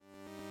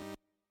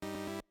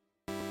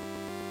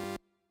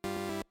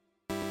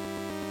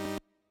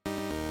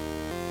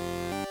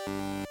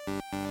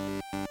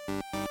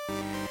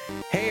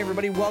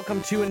everybody.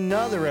 Welcome to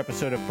another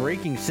episode of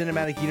Breaking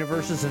Cinematic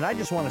Universes, and I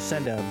just want to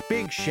send a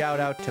big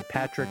shout out to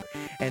Patrick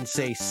and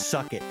say,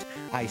 suck it.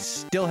 I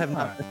still have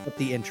not put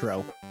the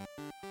intro.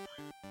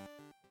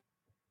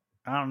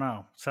 I don't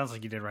know. Sounds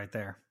like you did right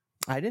there.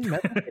 I didn't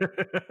mess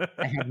up.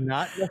 I have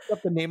not messed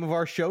up the name of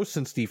our show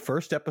since the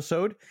first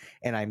episode,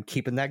 and I'm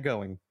keeping that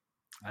going.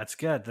 That's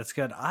good. That's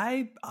good.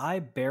 I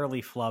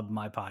barely flub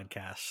my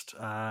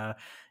podcast.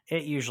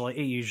 It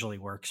usually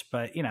works,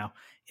 but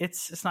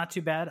it's not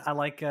too bad. I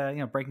like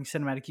Breaking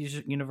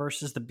Cinematic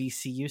Universes, the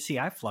BCU. See,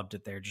 I flubbed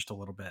it there just a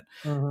little bit.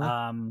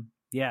 Mm-hmm.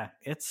 Yeah,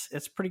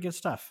 it's pretty good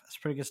stuff. It's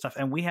pretty good stuff,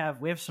 and we have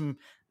some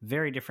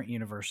very different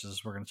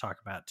universes we're going to talk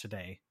about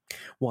today.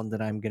 One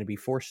that I'm going to be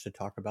forced to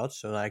talk about,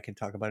 so that I can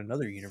talk about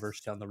another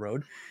universe down the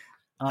road.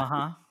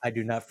 I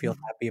do not feel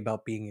happy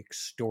about being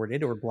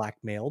extorted or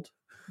blackmailed.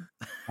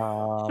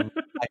 I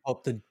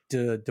hope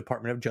the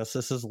Department of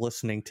Justice is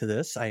listening to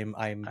this.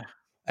 I'm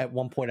at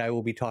one point I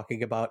will be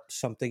talking about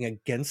something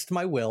against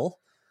my will.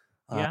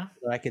 That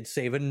I could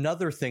save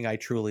another thing I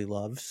truly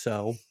love.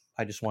 So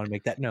I just want to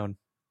make that known.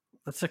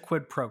 That's a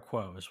quid pro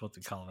quo, is what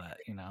they call that.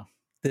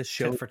 This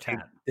show tit for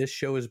tat. This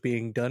show is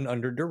being done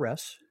under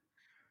duress,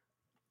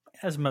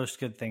 as most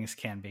good things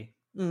can be.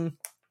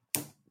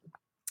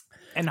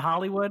 In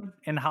Hollywood,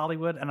 and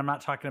I'm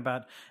not talking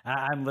about.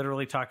 I'm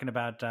literally talking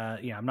about.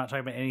 I'm not talking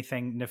about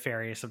anything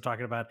nefarious. I'm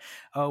talking about.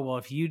 Oh well,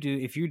 if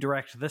you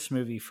direct this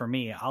movie for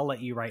me, I'll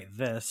let you write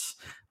this.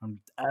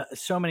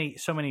 So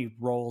many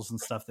roles and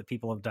stuff that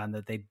people have done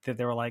that they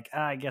were like,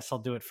 I guess I'll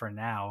do it for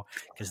now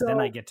because then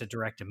I get to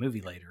direct a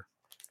movie later.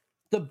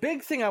 The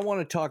big thing I want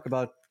to talk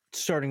about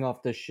starting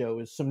off this show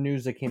is some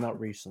news that came out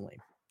recently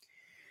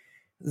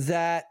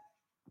that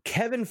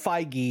Kevin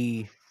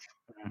Feige.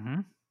 Mm-hmm.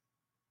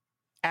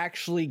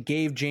 Actually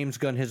gave James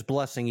Gunn his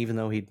blessing, even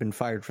though he'd been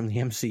fired from the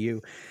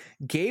MCU,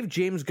 gave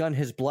James Gunn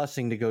his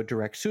blessing to go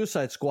direct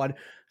Suicide Squad.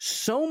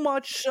 So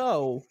much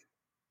so,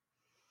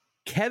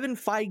 Kevin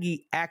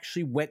Feige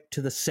actually went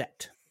to the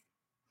set.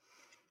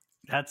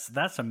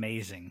 That's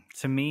amazing.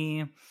 To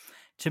me,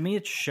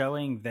 it's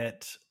showing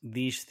that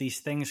these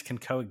things can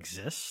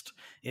coexist.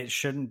 It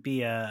shouldn't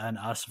be an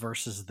us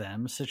versus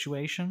them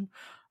situation.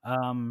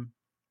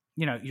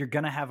 You're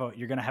gonna have a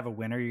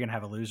winner, you're gonna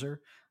have a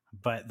loser.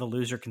 But the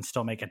loser can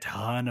still make a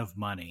ton of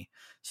money.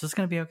 So it's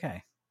going to be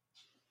okay.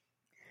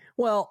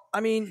 Well,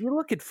 I mean, you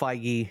look at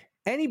Feige,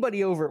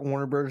 anybody over at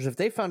Warner Bros., if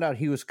they found out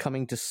he was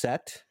coming to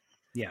set,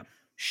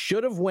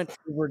 should have went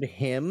over to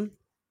him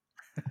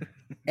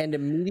and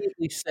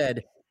immediately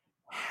said,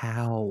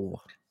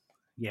 how?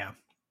 Yeah.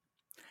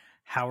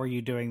 How are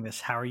you doing this?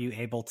 How are you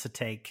able to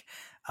take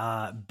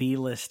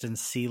B-list and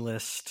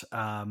C-list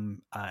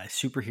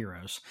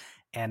superheroes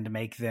and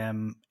make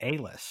them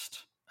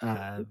A-list? We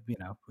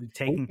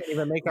can't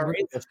even make our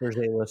A-listers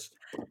A-list.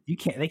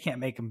 They can't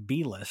make them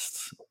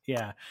B-lists.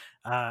 Yeah.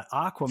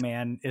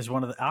 Aquaman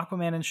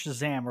and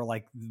Shazam are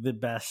like the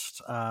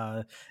best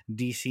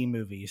DC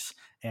movies,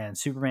 and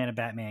Superman and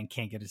Batman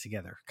can't get it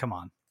together. Come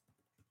on.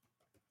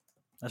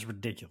 That's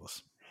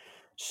ridiculous.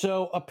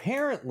 So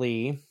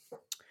apparently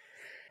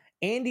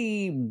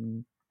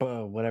Andy,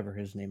 whatever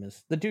his name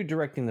is, the dude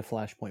directing the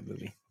Flashpoint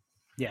movie.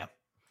 Yeah.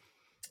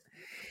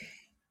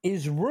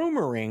 Is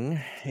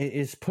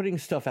putting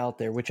stuff out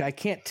there, which I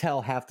can't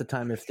tell half the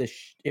time if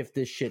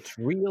this shit's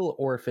real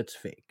or if it's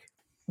fake.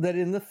 That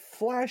in the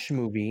Flash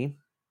movie,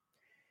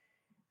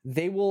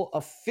 they will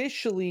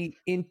officially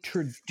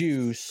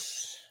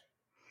introduce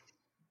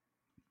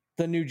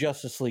the new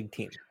Justice League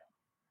team.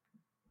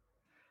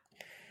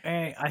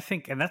 I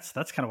think, and that's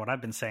kind of what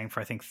I've been saying for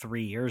I think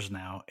 3 years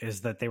now,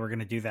 is that they were going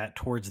to do that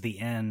towards the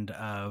end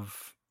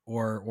of,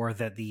 or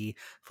that the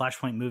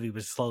Flashpoint movie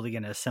was slowly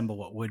going to assemble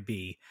what would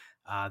be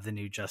the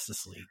new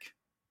Justice League.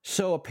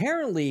 So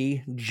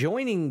apparently,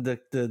 joining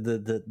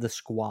the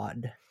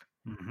squad,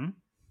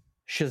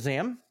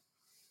 Shazam,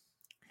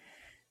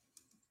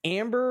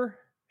 Amber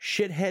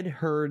Shithead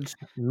Heard's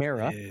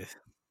Mara,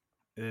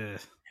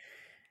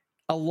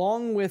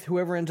 along with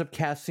whoever ends up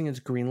casting as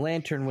Green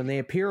Lantern when they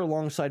appear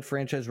alongside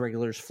franchise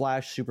regulars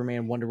Flash,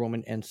 Superman, Wonder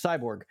Woman, and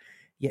Cyborg.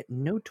 Yet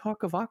no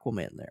talk of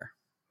Aquaman there.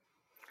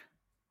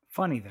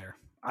 Funny there.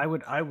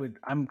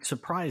 I'm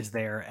surprised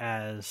there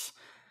as.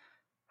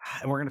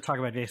 And we're going to talk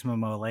about Jason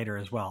Momoa later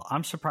as well.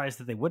 I'm surprised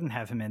that they wouldn't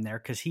have him in there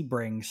because he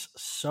brings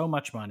so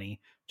much money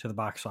to the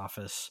box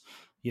office.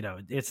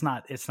 It's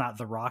not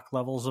The Rock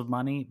levels of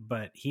money,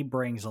 but he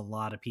brings a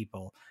lot of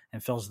people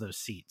and fills those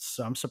seats.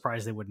 So I'm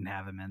surprised they wouldn't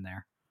have him in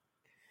there.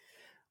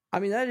 I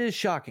mean, that is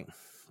shocking.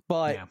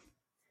 But,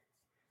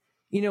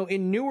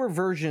 in newer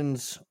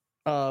versions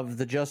of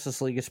the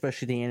Justice League,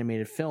 especially the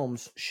animated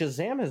films,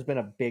 Shazam has been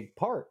a big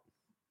part.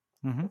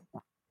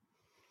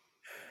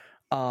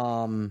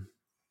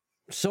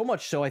 So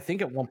much so, I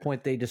think at one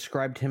point they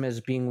described him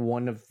as being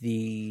one of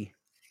the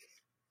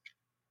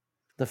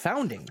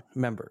founding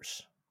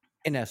members,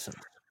 in essence.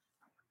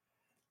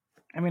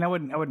 I mean, I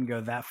wouldn't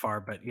go that far,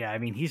 but yeah, I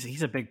mean,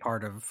 he's a big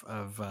part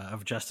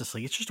of Justice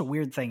League. It's just a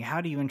weird thing. How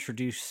do you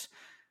introduce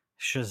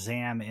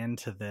Shazam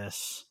into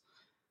this?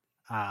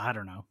 I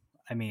don't know.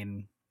 I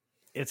mean,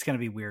 it's going to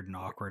be weird and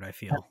awkward, I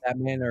feel.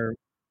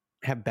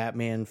 Have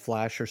Batman,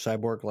 Flash, or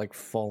Cyborg like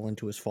fall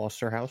into his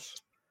foster house.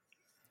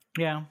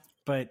 Yeah,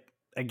 but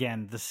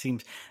again,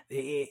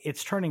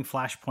 it's turning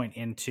Flashpoint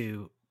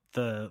into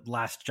the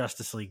last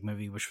Justice League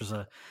movie, which was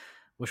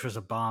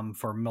a bomb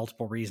for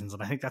multiple reasons,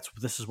 and I think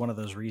this is one of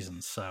those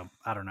reasons. So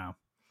I don't know.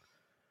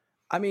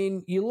 I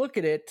mean, you look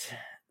at it,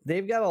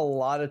 they've got a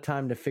lot of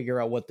time to figure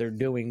out what they're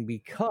doing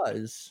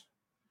because,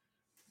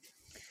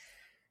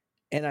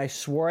 and I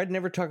swore I'd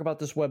never talk about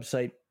this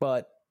website,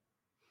 but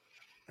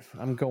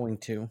I'm going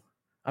to.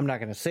 I'm not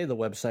going to say the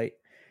website.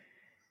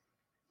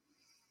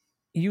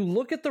 You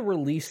look at the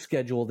release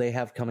schedule they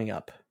have coming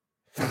up.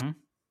 Mm-hmm.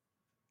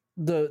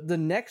 The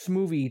next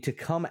movie to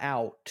come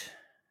out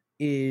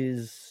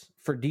is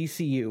for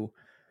DCU.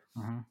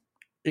 Mm-hmm.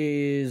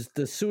 Is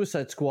the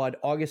Suicide Squad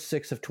August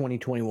 6th of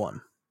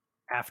 2021.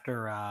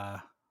 After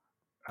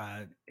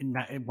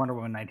Wonder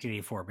Woman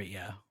 1984, but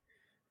yeah.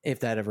 If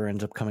that ever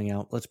ends up coming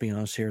out, let's be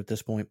honest here at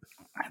this point.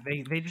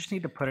 They just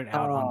need to put it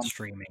out on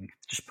streaming.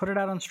 Just put it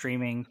out on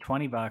streaming,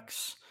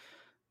 $20,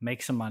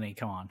 make some money,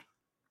 come on.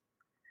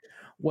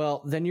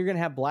 Well, then you're going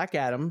to have Black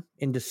Adam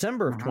in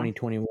December of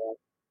 2021.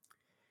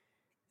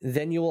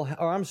 Then you will,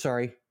 I'm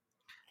sorry.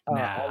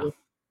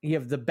 You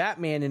have the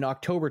Batman in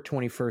October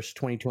 21st,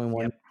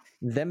 2021. Yep.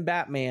 Then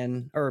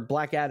Batman or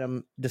Black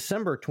Adam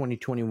December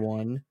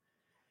 2021.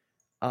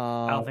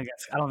 I don't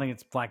think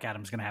it's Black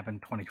Adam's going to happen in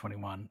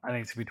 2021. I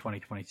think it's going to be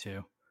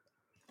 2022.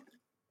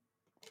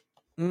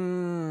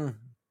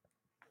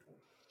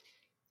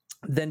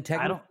 Then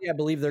technically, I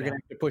believe they're going to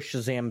have to push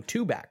Shazam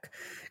 2 back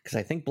because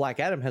I think Black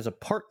Adam has a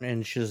part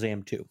in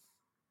Shazam 2.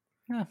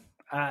 Yeah,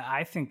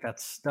 I think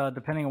that's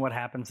depending on what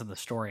happens in the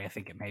story. I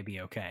think it may be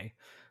okay.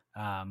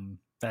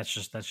 That's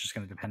just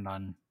going to depend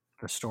on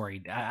the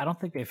story. I don't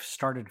think they've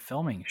started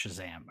filming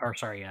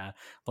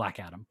Black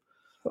Adam.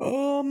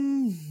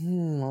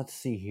 Let's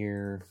see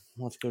here.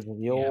 Let's go to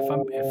the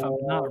old. If I'm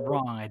not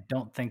wrong, I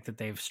don't think that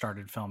they've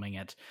started filming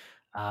it.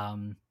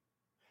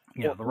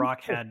 The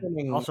Rock had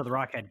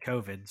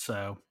COVID,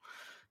 so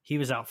he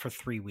was out for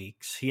 3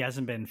 weeks. He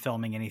hasn't been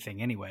filming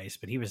anything anyways,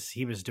 but he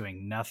was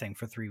doing nothing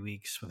for 3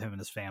 weeks with him and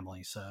his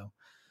family. So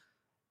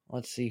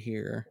let's see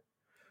here.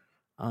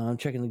 I'm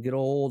checking the good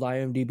old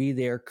IMDb.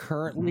 They are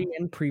currently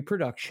in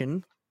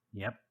pre-production.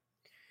 Yep.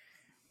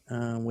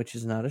 Which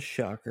is not a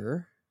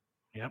shocker.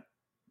 Yep.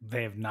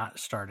 They have not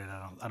started.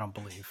 I don't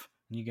believe.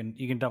 You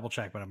can double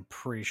check, but I'm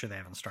pretty sure they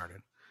haven't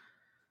started.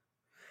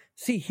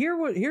 See,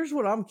 here's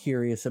what I'm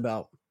curious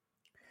about.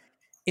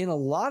 In a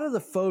lot of the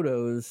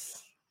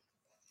photos,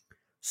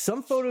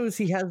 some photos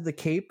he has the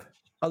cape,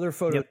 other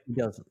photos he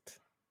doesn't.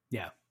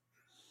 Yeah.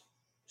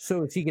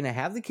 So is he going to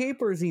have the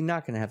cape or is he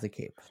not going to have the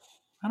cape?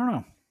 I don't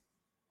know.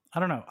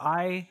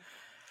 I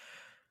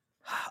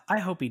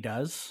hope he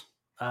does,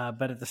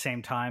 but at the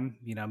same time,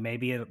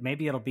 maybe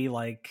it'll be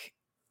like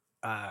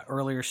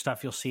earlier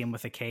stuff. You'll see him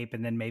with a cape,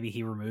 and then maybe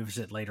he removes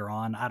it later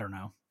on. I don't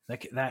know.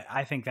 That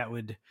I think that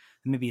would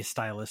maybe a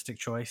stylistic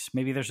choice.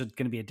 Maybe there's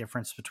going to be a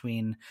difference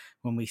between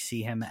when we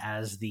see him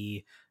as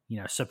the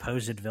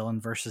supposed villain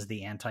versus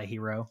the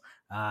anti-hero.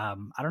 I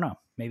don't know.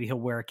 Maybe he'll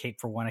wear a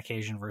cape for one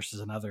occasion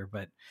versus another,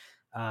 but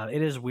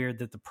it is weird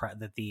that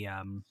the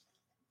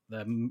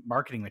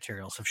marketing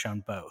materials have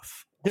shown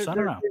both. So I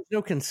don't know. There's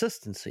no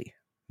consistency.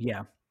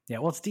 Yeah.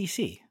 Well, it's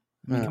DC.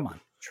 I mean, come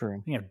on.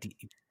 True.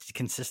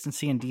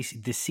 Consistency in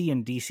DC. The C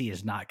in DC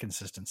is not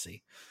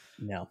consistency.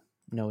 No,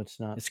 it's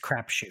not. It's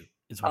crapshoot.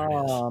 Is what it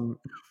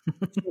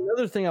is.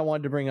 Another thing I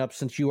wanted to bring up,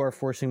 since you are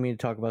forcing me to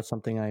talk about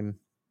something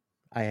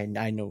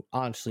I know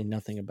honestly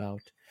nothing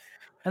about.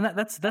 And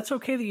that's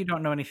okay that you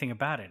don't know anything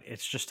about it.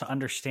 It's just to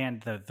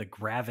understand the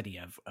gravity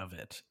of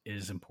it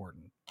is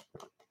important.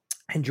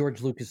 And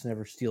George Lucas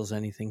never steals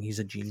anything. He's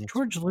a genius.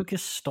 George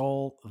Lucas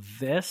stole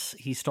this.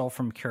 He stole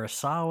from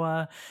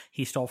Kurosawa.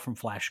 He stole from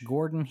Flash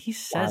Gordon. He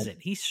says it.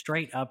 He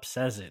straight up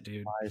says it,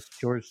 dude.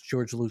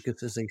 George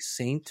Lucas is a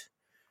saint.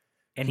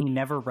 And he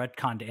never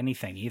retconned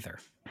anything either.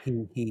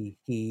 He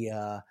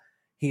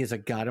is a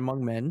god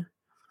among men.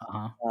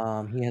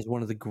 He has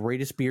one of the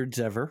greatest beards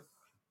ever.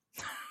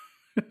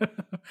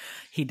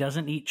 He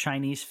doesn't eat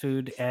Chinese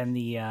food and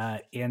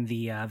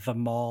the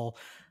mall.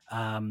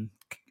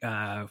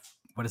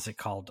 What is it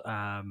called?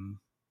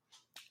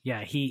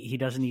 He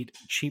doesn't eat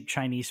cheap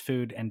Chinese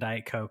food and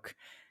Diet Coke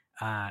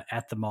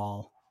at the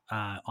mall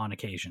on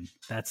occasion.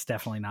 That's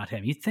definitely not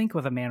him. You'd think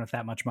with a man with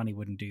that much money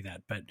wouldn't do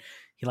that, but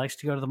he likes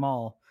to go to the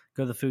mall,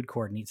 go to the food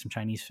court, and eat some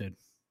Chinese food.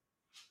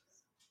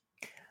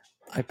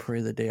 I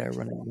pray the day I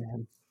run into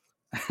him.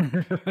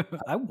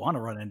 I want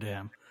to run into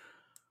him.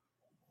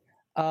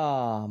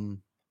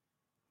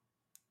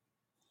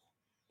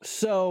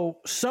 So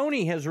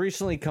Sony has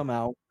recently come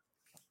out,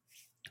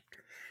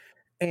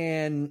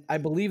 and I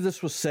believe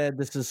this was said,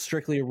 this is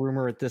strictly a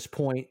rumor at this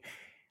point,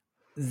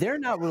 they're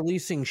not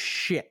releasing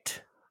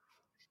shit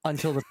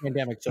until the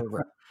pandemic's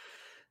over.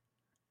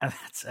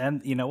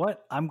 And you know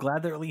what? I'm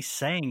glad they're at least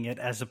saying it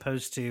as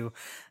opposed to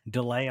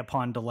delay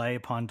upon delay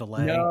upon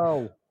delay.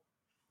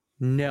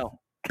 No.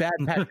 Bad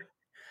Patrick.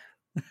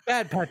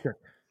 Bad Patrick.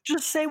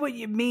 Just say what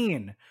you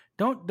mean.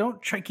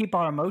 Don't try keep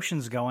our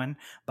emotions going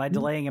by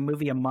delaying a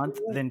movie a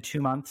month, then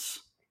 2 months.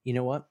 You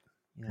know what?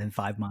 Then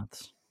 5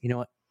 months. You know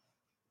what?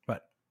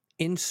 What?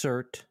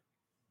 Insert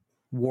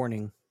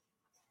warning.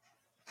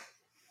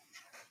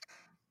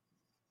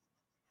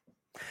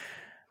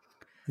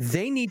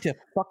 They need to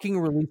fucking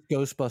release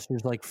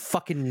Ghostbusters like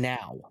fucking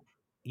now.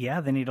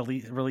 Yeah, they need to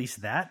release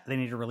that. They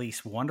need to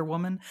release Wonder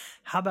Woman.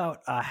 How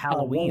about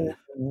Halloween?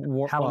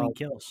 Halloween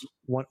Kills.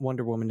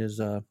 Wonder Woman is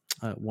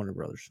Warner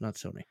Brothers, not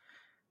Sony.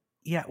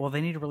 Yeah, well, they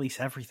need to release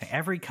everything.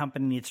 Every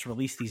company needs to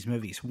release these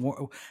movies.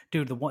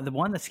 Dude, the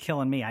one that's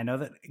killing me, I know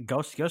that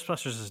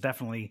Ghostbusters is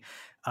definitely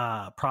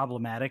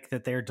problematic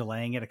that they're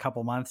delaying it a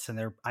couple months,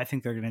 and I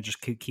think they're going to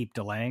just keep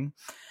delaying.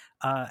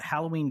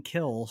 Halloween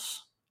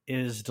Kills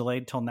is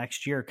delayed till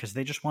next year because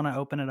they just want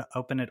to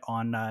open it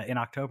on in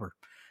October.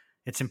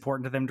 It's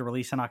important to them to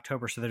release in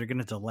October, so they're going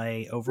to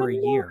delay over a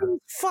year.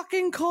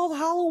 Fucking called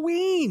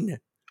Halloween.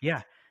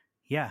 Yeah.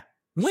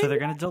 When so they're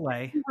going to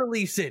delay.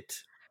 Release it.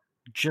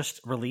 Just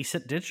release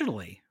it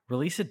digitally.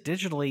 Release it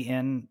digitally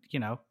in,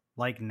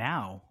 like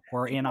now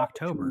or in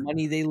October.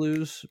 Money they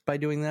lose by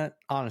doing that,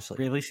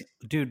 honestly.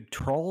 Dude,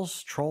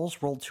 Trolls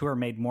World Tour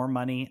made more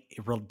money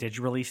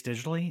released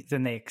digitally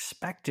than they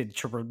expected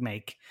to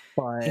make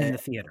in the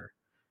theater.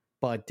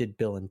 But did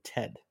Bill and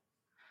Ted?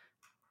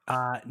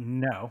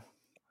 No.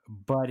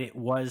 But it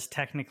was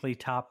technically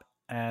top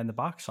in the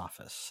box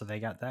office, so they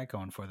got that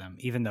going for them,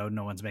 even though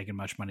no one's making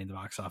much money in the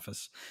box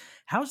office.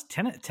 How's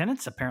Tenet?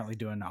 Tenet's apparently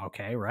doing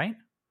okay, right?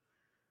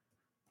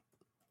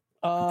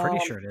 I'm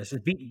pretty sure it is.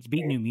 It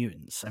beat New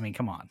Mutants. I mean,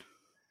 come on.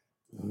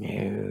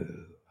 No.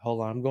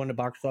 Hold on, I'm going to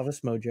Box Office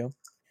Mojo.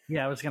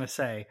 Yeah, I was going to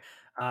say,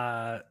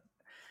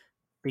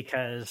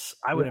 because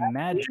I would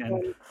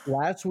imagine...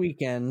 Last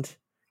weekend,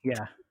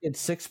 yeah,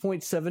 it's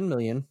 6.7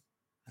 million.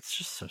 That's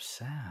just so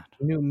sad.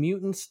 New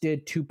Mutants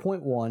did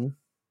 2.1.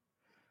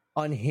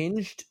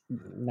 Unhinged,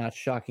 not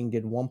shocking,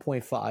 did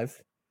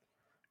 1.5.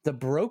 The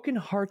Broken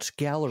Hearts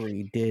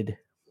Gallery did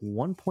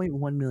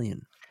 1.1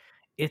 million.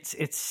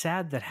 It's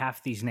sad that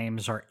half these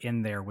names are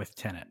in there with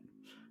Tenet.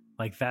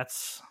 Like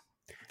that's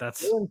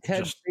just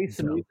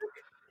the music.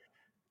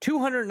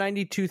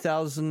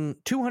 292,000.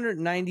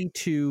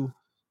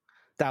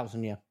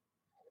 Yeah.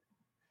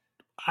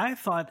 I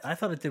thought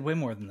it did way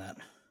more than that.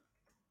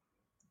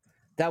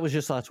 That was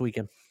just last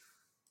weekend.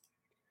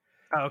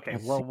 Oh, okay.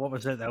 Well, what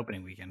was it the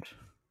opening weekend?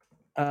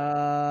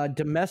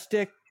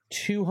 Domestic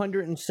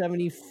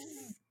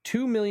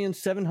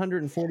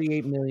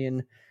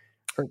 2,748,000.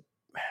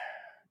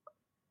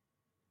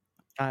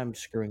 I'm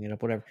screwing it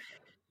up. Whatever.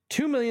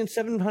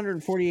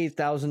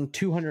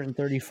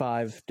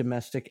 2,748,235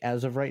 domestic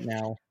as of right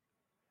now.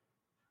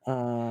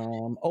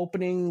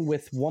 Opening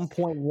with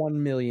 1.1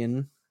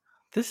 million.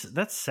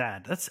 That's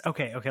sad. That's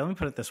okay. Let me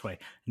put it this way: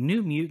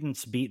 New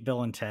Mutants beat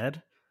Bill and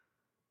Ted,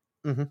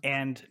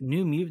 and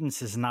New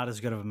Mutants is not as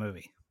good of a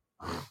movie.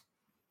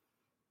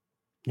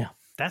 Yeah,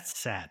 that's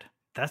sad.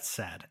 That's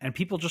sad. And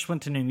people just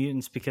went to New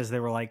Mutants because they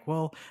were like,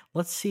 well,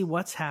 let's see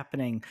what's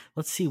happening.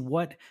 Let's see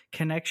what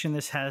connection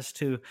this has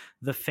to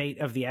the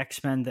fate of the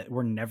X-Men that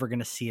we're never going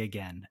to see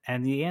again.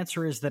 And the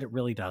answer is that it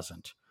really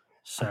doesn't.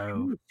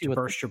 So to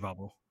burst your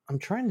bubble. I'm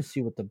trying to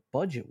see what the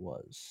budget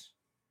was.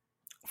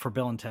 For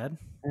Bill and Ted?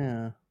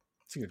 Yeah.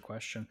 That's a good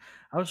question.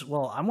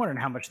 I'm wondering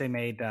how much they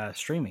made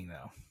streaming,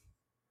 though.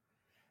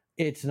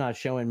 It's not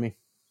showing me.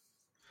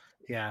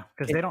 Yeah,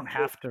 because they don't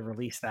have to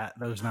release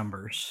those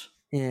numbers.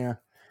 Yeah.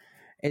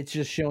 It's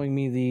just showing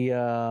me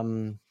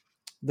the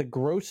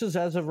grosses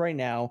as of right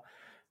now.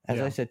 As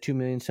I said,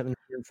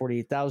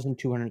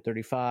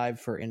 2,748,235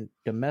 for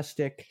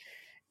domestic.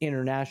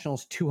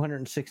 Internationals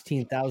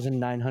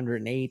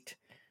 216,908.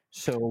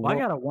 So I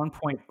got a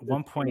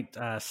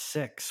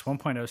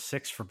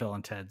 1.06 for Bill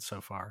and Ted so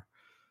far.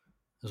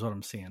 Is what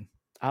I'm seeing.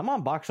 I'm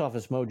on Box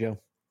Office Mojo,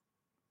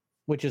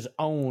 which is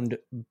owned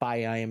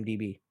by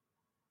IMDb.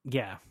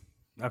 Yeah.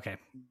 Okay.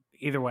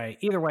 Either way,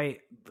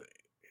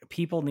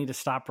 people need to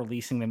stop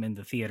releasing them in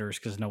the theaters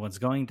because no one's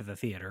going to the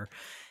theater.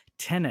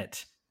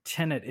 Tenet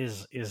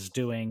is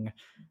doing.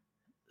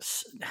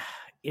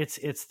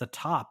 It's the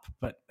top,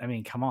 but I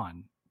mean, come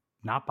on,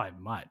 not by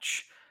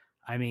much.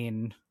 I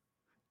mean,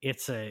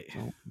 it's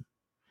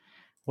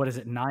what is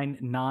it?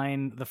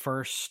 9 the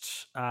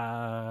first.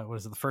 What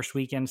is it? The first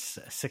weekend,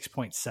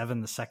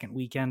 6.7 the second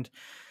weekend.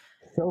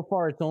 So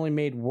far, it's only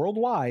made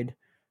worldwide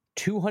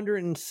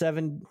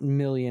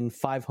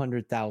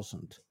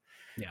 207,500,000.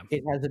 Yeah,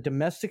 it has a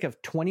domestic of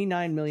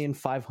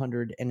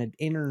 29,500,000 and an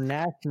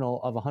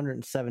international of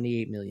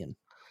 178 million.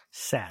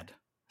 Sad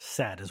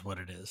is what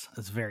it is.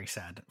 It's very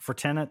sad for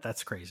Tenet.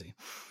 That's crazy.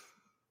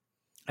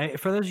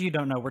 For those of you who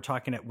don't know, we're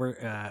talking at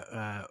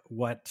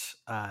what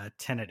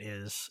Tenet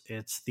is.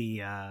 It's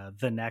the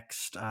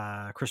next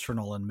Christopher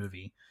Nolan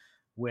movie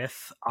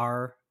with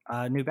our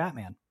new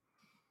Batman,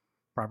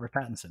 Robert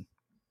Pattinson,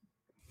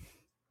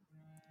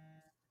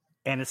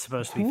 and it's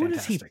supposed to be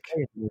fantastic.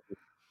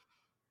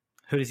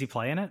 Who does he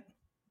play in it?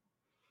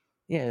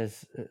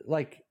 Yes,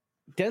 like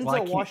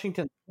Denzel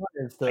Washington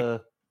is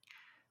the.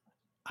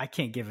 I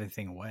can't give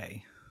anything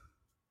away.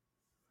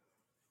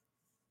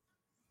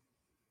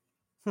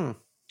 You've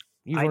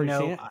I already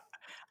seen know.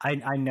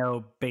 it? I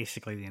know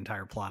basically the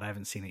entire plot. I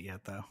haven't seen it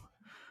yet though,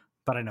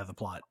 but I know the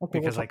plot Okay,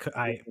 because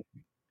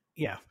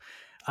yeah.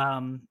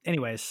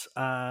 Anyways,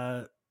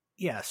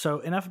 yeah. So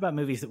enough about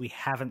movies that we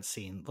haven't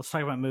seen. Let's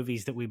talk about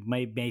movies that we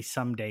may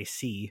someday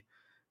see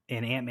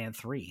in Ant-Man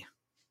 3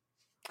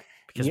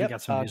 because we Yep.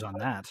 got some news on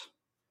that.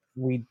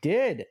 We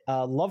did.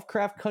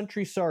 Lovecraft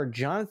Country star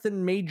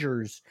Jonathan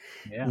Majors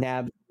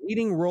nabs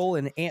leading role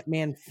in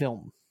Ant-Man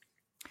film.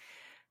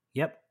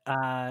 Yep.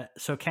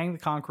 So Kang the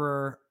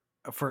Conqueror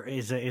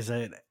is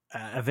a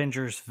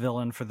Avengers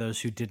villain for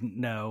those who didn't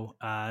know,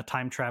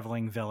 time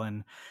traveling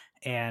villain,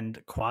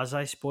 and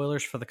quasi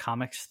spoilers for the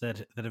comics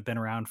that have been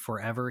around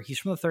forever. He's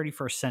from the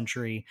 31st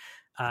century,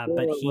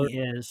 but he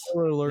is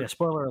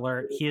spoiler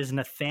alert. He is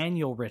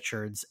Nathaniel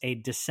Richards, a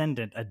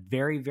descendant, a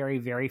very very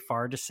very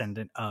far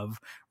descendant of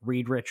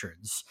Reed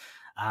Richards.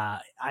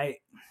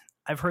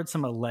 I've heard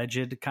some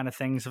alleged kind of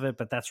things of it,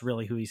 but that's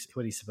really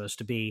what he's supposed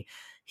to be.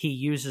 He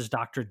uses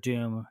Dr.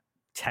 Doom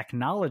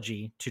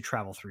technology to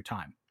travel through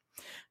time.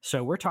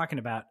 So we're talking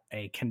about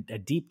a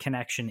deep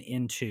connection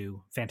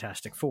into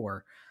Fantastic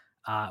Four,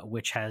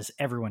 which has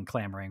everyone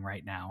clamoring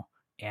right now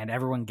and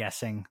everyone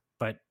guessing,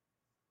 but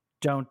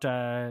I don't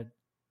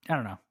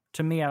know.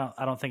 To me,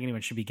 I don't think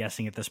anyone should be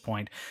guessing at this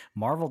point.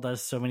 Marvel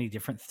does so many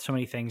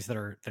things that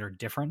are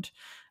different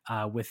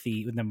with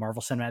the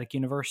Marvel Cinematic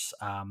Universe.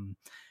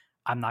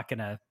 I'm not going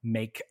to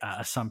make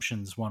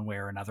assumptions one way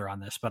or another on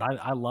this, but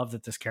I love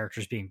that this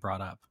character is being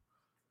brought up.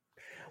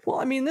 Well,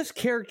 I mean, this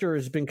character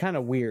has been kind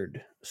of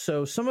weird.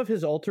 So some of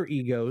his alter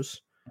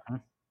egos,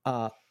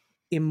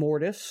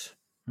 Immortus,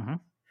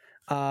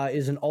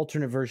 is an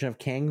alternate version of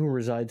Kang who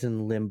resides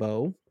in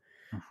Limbo.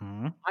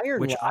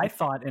 Which I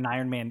thought in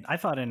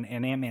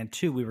Ant-Man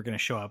 2 we were going to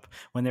show up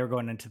when they were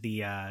going into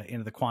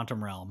the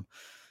quantum realm,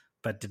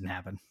 but didn't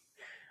happen.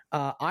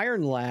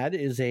 Iron Lad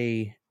is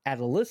a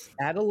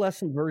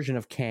adolescent version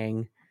of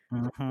Kang.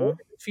 His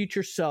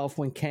future self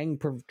when Kang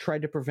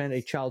tried to prevent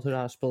a childhood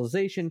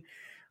hospitalization,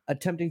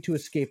 attempting to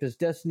escape his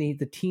destiny.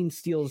 The teen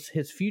steals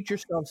his future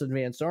self's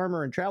advanced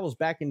armor and travels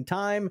back in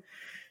time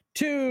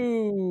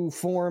to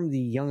form the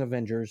Young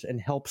Avengers and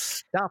help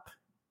stop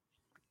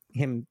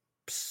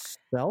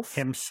himself.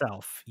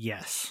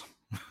 Yes.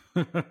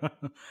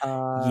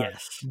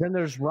 Yes. Then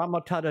there's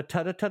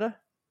Ramatata,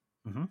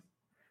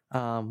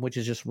 which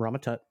is just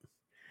Ramatut.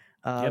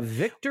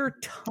 Victor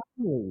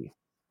Timely.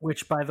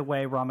 Which, by the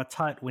way,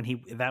 Ramatut,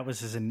 that was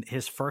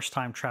his first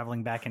time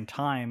traveling back in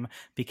time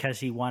because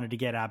he wanted to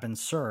get Abin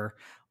Sur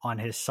on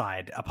his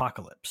side,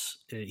 Apocalypse.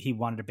 He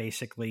wanted to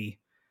basically,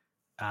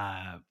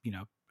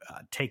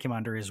 take him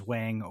under his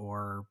wing,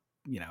 or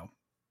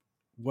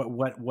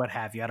what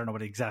have you. I don't know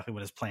exactly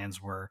what his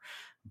plans were,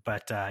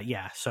 but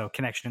so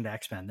connection into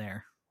X-Men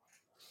there.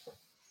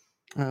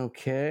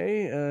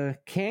 Okay.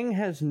 Kang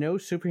has no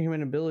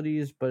superhuman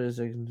abilities, but is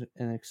an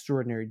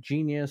extraordinary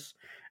genius,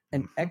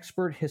 an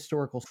expert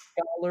historical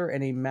scholar,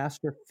 and a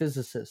master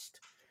physicist.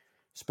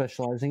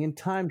 Specializing in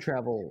time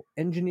travel,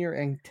 engineer,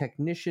 and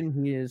technician,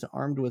 he is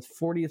armed with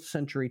 40th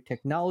century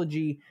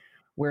technology,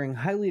 wearing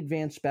highly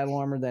advanced battle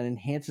armor that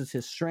enhances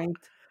his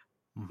strength,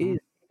 is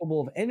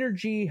capable of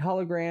energy,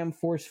 hologram,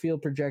 force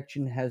field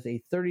projection, has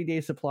a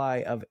 30-day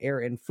supply of air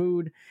and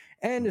food,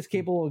 and is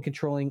capable of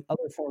controlling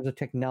other forms of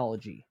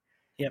technology.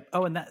 Yep.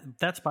 Oh, and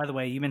that's, by the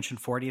way, you mentioned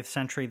 40th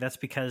century. That's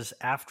because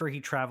after he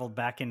traveled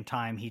back in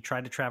time, he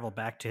tried to travel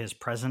back to his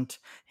present,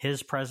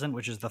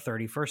 which is the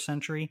 31st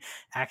century,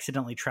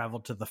 accidentally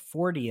traveled to the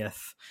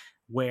 40th,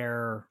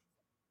 where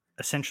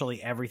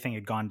essentially everything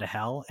had gone to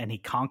hell, and he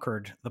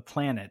conquered the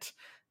planet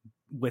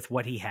with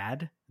what he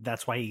had.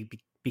 That's why he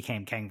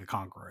became Kang the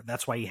Conqueror.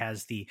 That's why he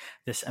has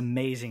this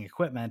amazing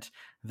equipment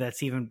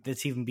that's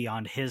even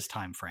beyond his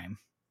time frame.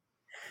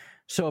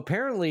 So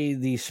apparently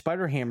the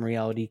Spider-Ham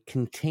reality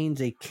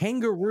contains a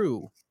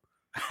kangaroo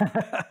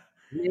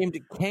named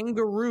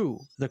Kangaroo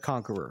the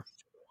Conqueror.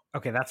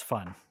 Okay, that's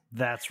fun.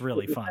 That's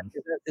really fun.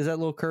 Is that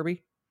little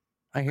Kirby?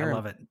 I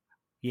love it.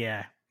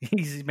 Yeah,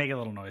 he's making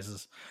little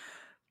noises.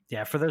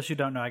 Yeah, for those who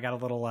don't know, I got a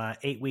little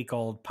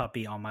 8-week-old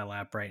puppy on my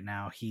lap right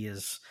now.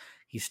 He's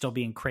still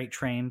being crate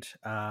trained.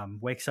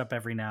 Wakes up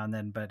every now and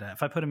then, but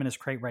if I put him in his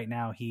crate right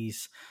now, he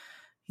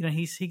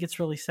gets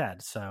really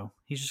sad. So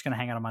he's just going to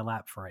hang out on my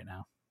lap for right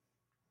now.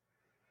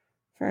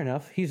 Fair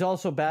enough. He's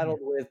also battled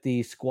with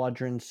the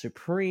Squadron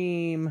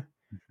Supreme.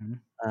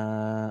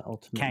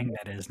 Ultimate Kang,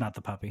 that is, not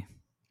the puppy.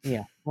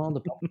 Yeah. Well,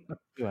 the puppy.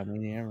 I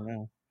mean, you never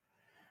know.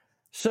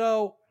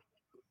 So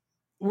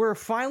we're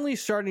finally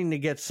starting to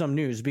get some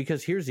news,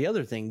 because here's the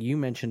other thing. You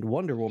mentioned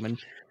Wonder Woman.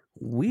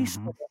 We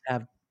still don't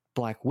have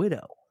Black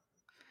Widow.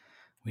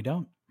 We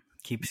don't.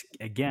 They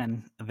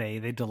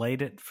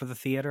delayed it for the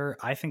theater.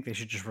 I think they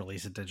should just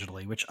release it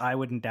digitally, which I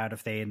wouldn't doubt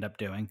if they end up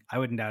doing. I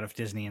wouldn't doubt if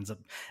Disney ends up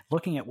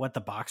looking at what the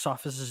box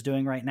office is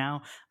doing right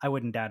now. I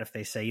wouldn't doubt if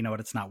they say, you know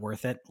what, it's not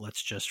worth it.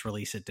 Let's just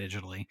release it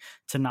digitally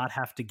to not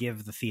have to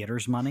give the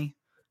theaters money.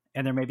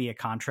 And there may be a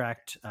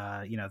contract,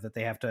 that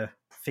they have to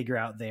figure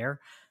out there.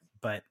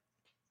 But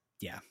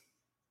yeah,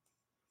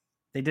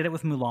 they did it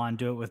with Mulan.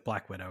 Do it with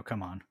Black Widow.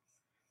 Come on.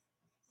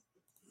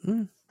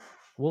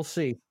 We'll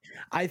see.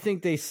 I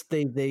think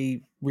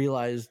they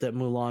realized that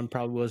Mulan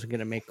probably wasn't going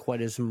to make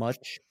quite as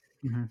much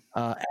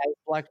as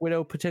Black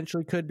Widow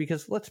potentially could,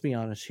 because let's be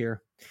honest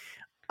here,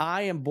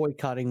 I am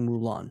boycotting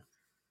Mulan.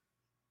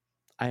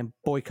 I am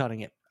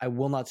boycotting it. I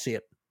will not see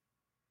it.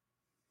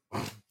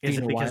 Is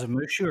it because of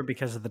Mushu or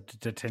because of the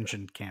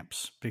detention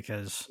camps?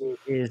 Because it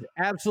is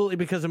absolutely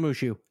because of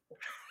Mushu.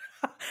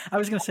 I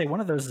was going to say one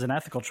of those is an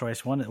ethical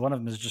choice. One of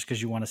them is just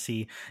because you want to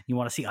see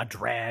a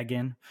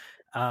dragon.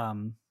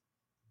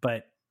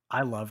 But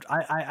I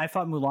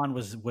thought Mulan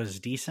was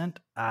decent.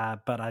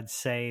 But I'd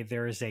say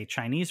there is a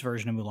Chinese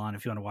version of Mulan,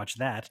 if you want to watch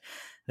that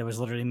was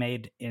literally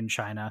made in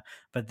China.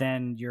 But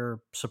then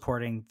you're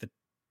supporting the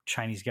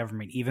Chinese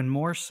government even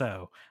more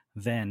so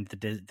than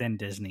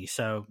Disney.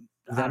 So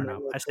I don't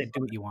know. I say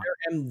do what you want.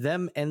 And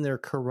them and their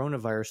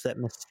coronavirus that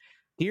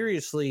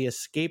mysteriously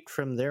escaped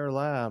from their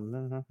lab.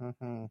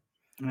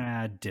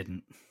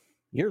 Didn't.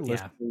 You're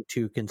listening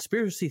to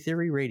Conspiracy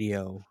Theory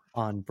Radio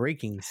on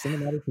Breaking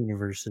Cinematic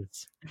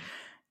Universes.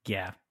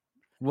 Yeah.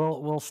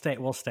 We'll stay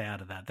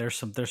out of that. There's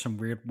some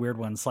weird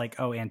ones like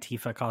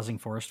Antifa causing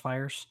forest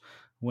fires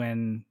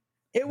when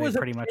it was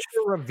pretty much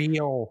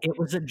reveal. It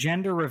was a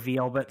gender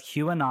reveal, but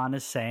QAnon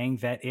is saying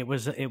that it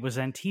was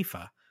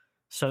Antifa.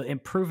 So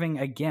improving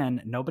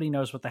again, nobody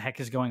knows what the heck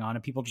is going on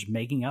and people just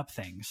making up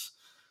things.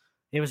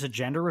 It was a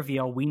gender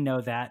reveal. We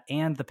know that.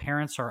 And the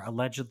parents are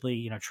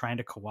allegedly, trying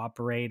to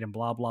cooperate and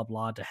blah, blah,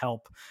 blah to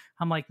help.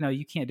 I'm like, no,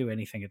 you can't do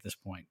anything at this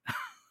point.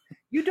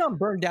 You done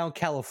burned down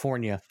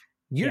California.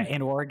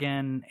 And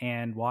Oregon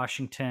and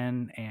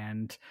Washington.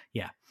 And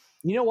yeah.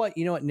 You know what?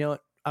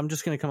 I'm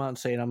just going to come out and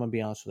say it. I'm going to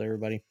be honest with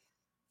everybody.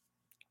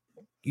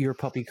 Your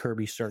puppy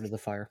Kirby started the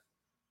fire.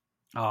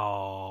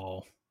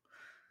 Oh,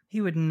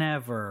 he would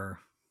never.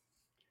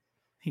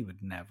 In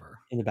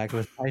the back of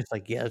his eyes,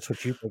 like, yeah, that's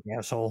what you think,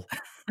 asshole.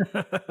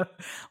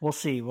 We'll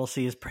see.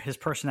 His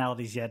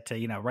personality's yet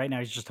to, right now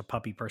he's just a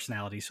puppy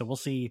personality. So we'll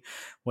see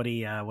what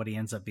he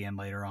ends up being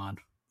later on.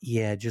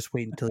 Yeah, just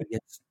wait until he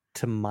gets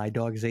to my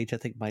dog's age. I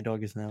think my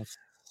dog is now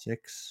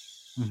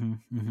 6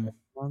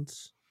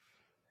 months.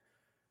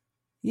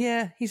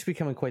 Yeah, he's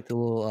becoming quite the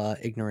little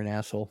ignorant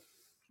asshole.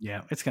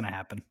 Yeah, it's gonna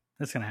happen.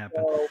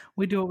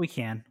 We do what we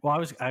can.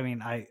 Well, I'm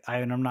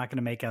not going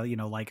to make a,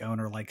 like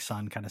owner, like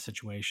son kind of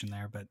situation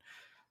there, but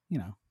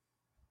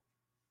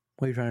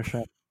What are you trying to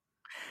say?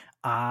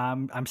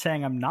 I'm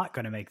saying I'm not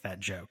going to make that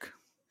joke.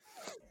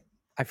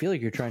 I feel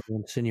like you're trying to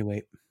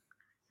insinuate.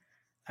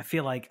 I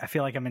feel like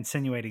I'm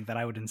insinuating that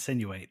I would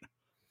insinuate,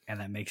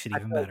 and that makes it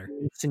even better.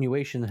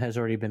 Insinuation has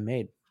already been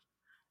made.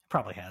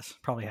 Probably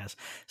has.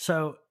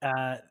 So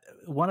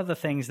one of the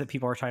things that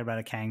people are talking about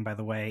at Kang, by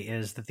the way,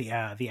 is that the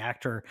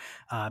actor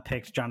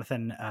picked,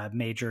 Jonathan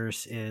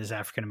Majors, is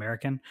African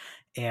American,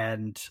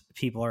 and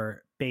people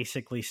are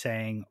basically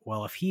saying,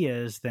 well, if he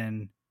is,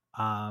 then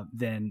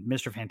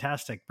Mr.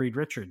 Fantastic, Reed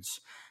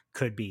Richards,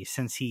 could be,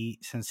 since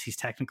he's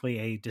technically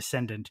a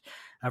descendant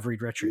of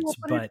Reed Richards,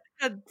 but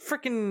a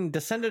freaking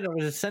descendant of a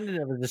descendant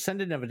of a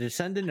descendant of a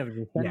descendant of a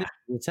descendant,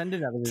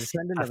 descendant of a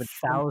descendant of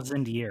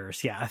 1,000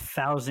 years. Yeah,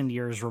 1,000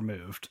 years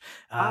removed.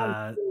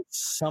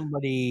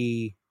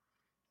 Somebody.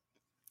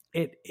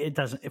 It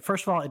doesn't.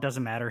 First of all, it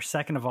doesn't matter.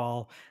 Second of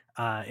all,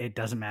 it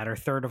doesn't matter.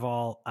 Third of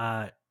all,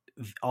 I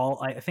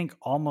think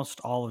almost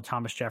all of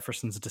Thomas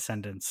Jefferson's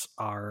descendants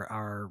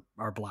are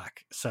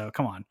black. So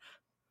come on.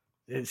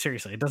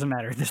 Seriously, it doesn't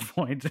matter at this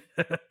point.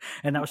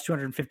 And that was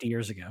 250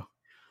 years ago.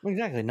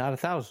 Exactly, not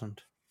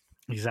 1,000.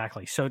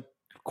 Exactly. So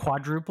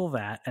quadruple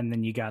that, and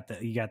then you got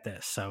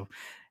this. So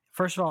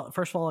first of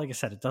all, like I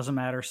said, it doesn't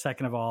matter.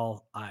 Second of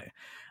all,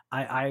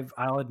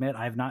 I'll admit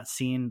I've not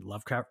seen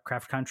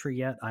Lovecraft Country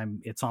yet.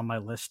 It's on my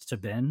list to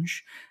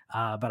binge,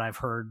 but I've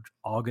heard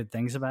all good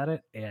things about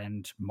it,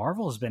 and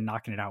Marvel has been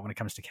knocking it out when it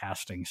comes to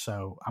casting.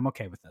 So I'm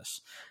okay with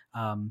this.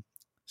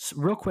 So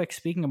real quick,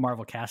 speaking of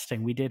Marvel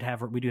casting, we do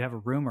have a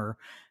rumor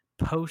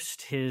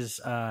post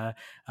his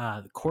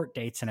court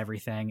dates and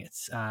everything.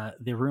 It's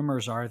the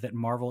rumors are that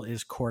Marvel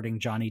is courting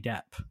Johnny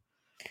Depp.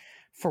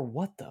 For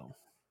what though?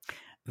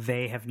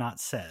 They have not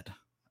said.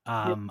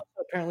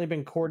 Apparently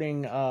been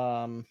courting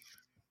Keanu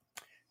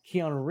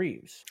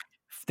Reeves.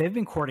 They've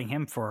been courting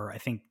him for, I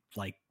think,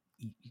 like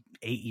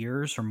 8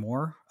 years or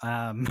more.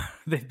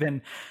 They've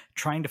been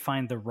trying to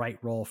find the right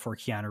role for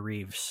Keanu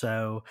Reeves.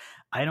 So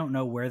I don't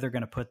know where they're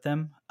going to put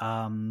them.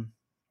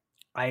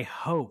 I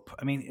hope,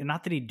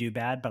 not that he'd do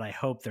bad, but I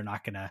hope they're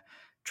not going to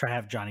try to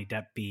have Johnny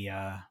Depp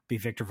be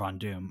Victor Von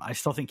Doom. I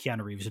still think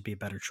Keanu Reeves would be a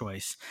better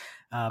choice.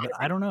 But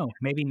I don't know.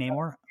 Maybe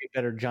Namor.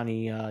 Better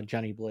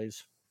Johnny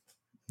Blaze.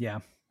 Yeah.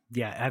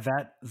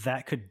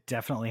 That could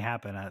definitely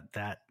happen.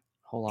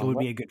 Hold on. It would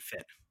be a good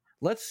fit.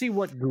 Let's see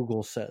what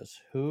Google says.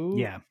 Who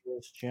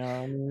is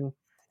Johnny?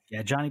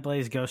 Yeah, Johnny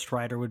Blaze, Ghost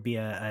Rider would be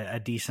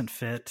a decent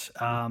fit.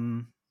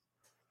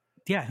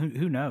 Yeah,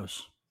 who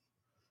knows?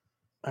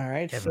 All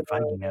right, Kevin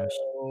Feige knows.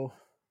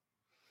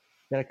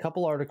 Got a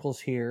couple articles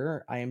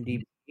here.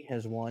 IMDb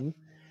has one.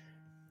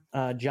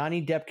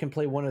 Johnny Depp can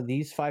play one of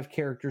these 5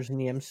 characters in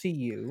the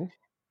MCU.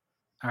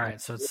 All right,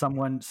 so it's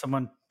someone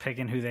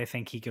picking who they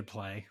think he could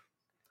play.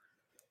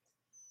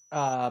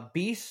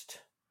 Beast.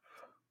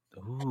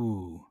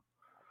 Ooh.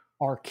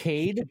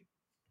 Arcade.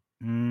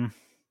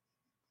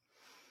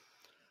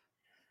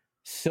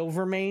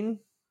 Silvermane.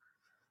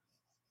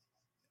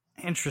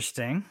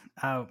 Interesting.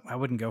 I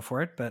wouldn't go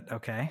for it, but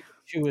okay.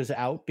 2 is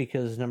out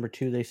because number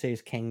 2 they say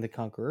is Kang the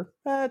Conqueror.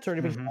 It's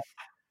already been shot.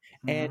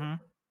 And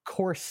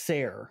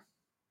Corsair.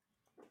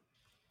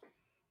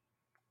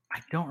 I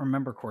don't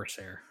remember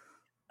Corsair.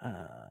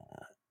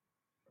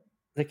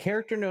 The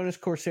character known as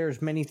Corsair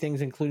is many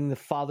things, including the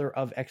father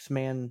of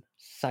X-Man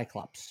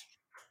Cyclops.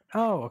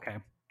 Oh, okay.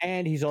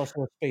 And he's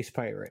also a space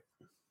pirate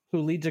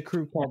who leads a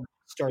crew called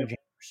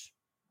Starjammers.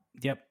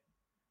 Yep.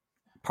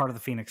 Part of the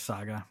Phoenix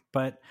Saga.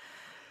 But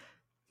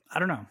I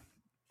don't know.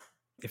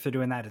 If they're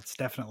doing that, it's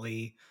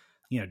definitely,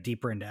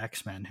 deeper into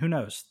X-Men. Who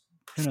knows?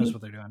 Who knows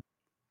what they're doing?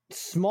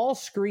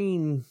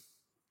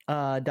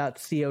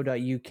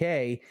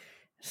 Smallscreen.co.uk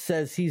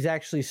says he's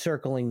actually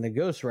circling the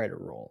Ghost Rider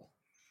role.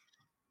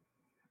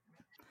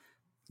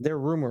 They're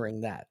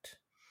rumoring that.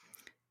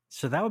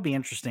 So that would be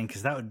interesting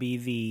because that would be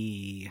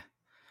the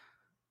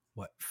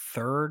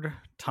third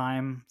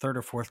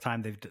or fourth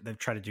time they've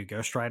tried to do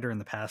Ghost Rider in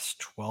the past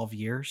 12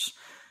 years,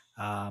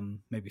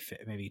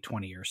 maybe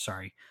 20 years.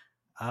 Sorry,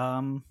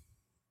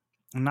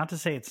 not to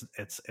say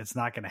it's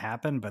not going to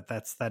happen, but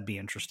that'd be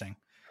interesting.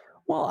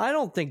 Well, I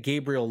don't think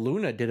Gabriel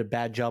Luna did a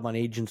bad job on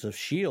Agents of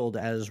S.H.I.E.L.D.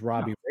 as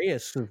Robbie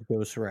Reyes of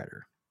Ghost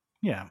Rider.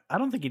 Yeah, I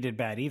don't think he did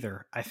bad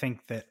either. I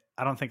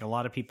don't think a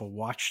lot of people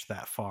watched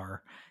that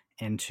far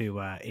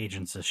into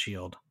Agents of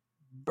S.H.I.E.L.D.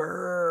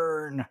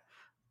 Burn,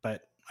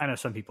 but I know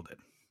some people did.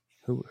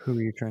 Who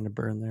are you trying to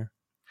burn there?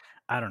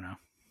 I don't know.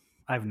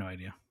 I have no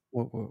idea.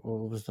 What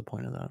was the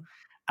point of that?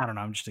 I don't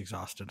know. I'm just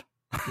exhausted.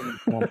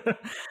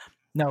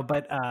 No,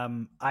 but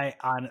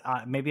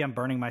maybe I'm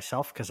burning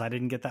myself because I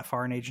didn't get that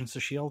far in Agents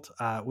of S.H.I.E.L.D.,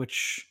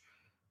 which,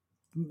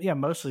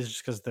 mostly is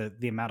just because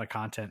the amount of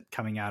content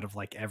coming out of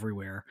like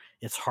everywhere.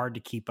 It's hard to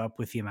keep up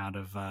with the amount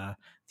of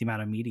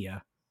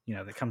media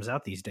that comes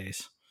out these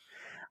days.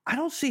 I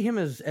don't see him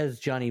as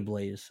Johnny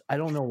Blaze. I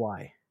don't know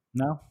why.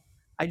 No,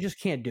 I just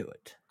can't do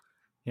it.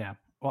 Yeah.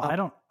 Well, I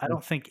don't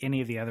think any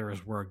of the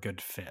others were a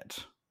good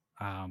fit.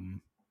 I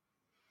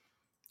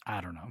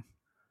don't know.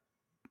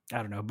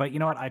 But you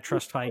know what? I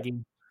trust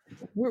Feige.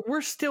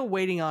 We're still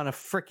waiting on a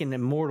freaking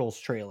Immortals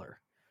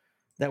trailer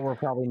that we're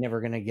probably never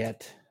going to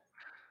get.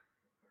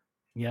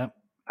 Yep.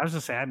 I was going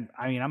to say,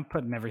 I'm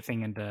putting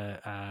everything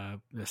into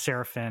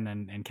Sarah Finn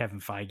and Kevin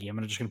Feige.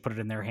 I'm just going to put it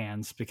in their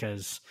hands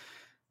because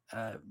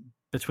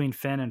between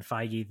Finn and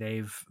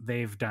Feige,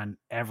 they've done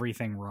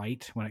everything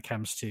right when it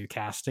comes to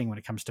casting, when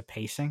it comes to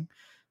pacing.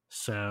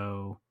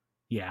 So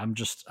yeah, I'm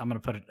just going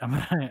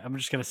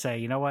to say,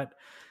 you know what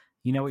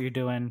you're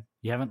doing.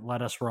 You haven't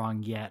led us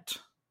wrong yet.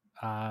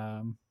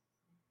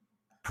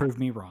 Prove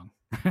me wrong.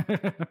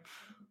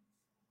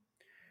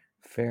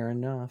 Fair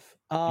enough.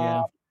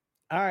 Yeah.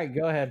 All right,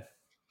 go ahead.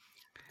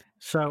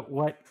 So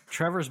what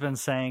Trevor's been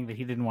saying that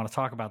he didn't want to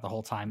talk about the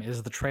whole time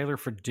is the trailer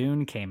for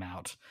Dune came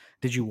out.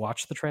 Did you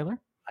watch the trailer?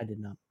 I did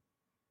not.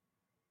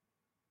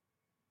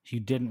 You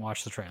didn't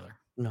watch the trailer?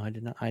 No, I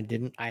did not.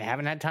 I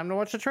haven't had time to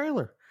watch the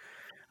trailer.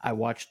 I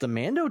watched the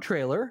Mando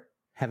trailer.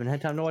 Haven't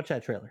had time to watch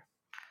that trailer.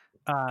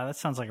 That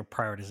sounds like a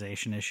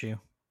prioritization issue.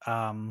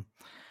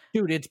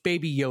 Dude, it's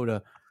Baby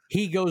Yoda.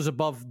 He goes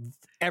above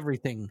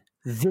everything.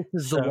 This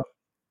is the one.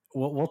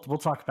 We'll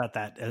talk about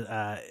that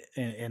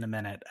in a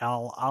minute.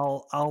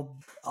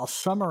 I'll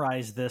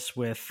summarize this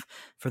with,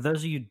 for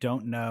those of you who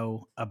don't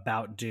know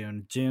about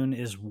Dune. Dune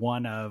is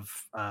one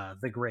of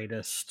the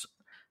greatest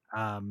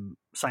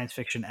science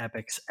fiction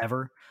epics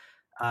ever.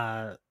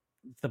 The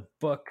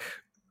book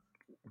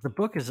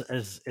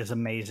is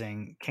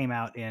amazing. Came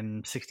out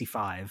in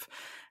 1965.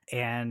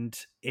 And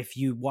if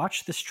you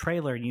watch this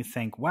trailer and you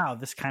think, wow,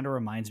 this kind of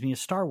reminds me of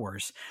Star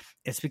Wars,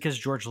 it's because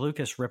George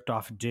Lucas ripped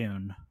off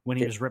Dune when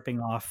he was ripping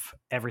off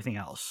everything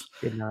else.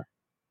 Did not.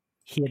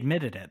 He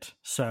admitted it.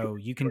 So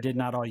you can did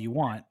not all you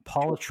want.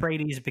 Paul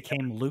Atreides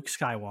became Luke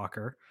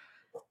Skywalker.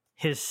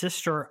 His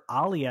sister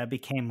Alia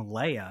became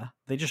Leia.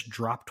 They just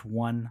dropped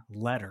one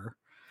letter.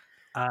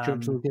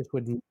 George Lucas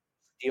wouldn't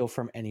steal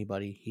from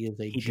anybody. He is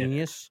a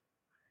genius.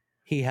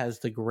 He has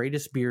the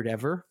greatest beard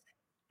ever.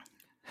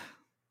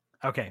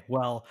 Okay,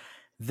 well,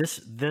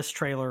 this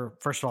trailer,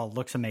 first of all,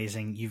 looks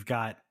amazing. You've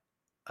got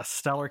a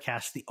stellar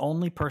cast. The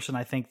only person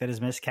I think that is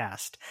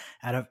miscast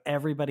out of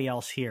everybody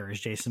else here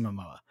is Jason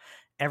Momoa.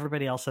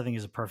 Everybody else I think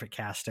is a perfect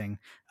casting.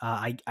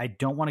 I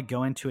don't want to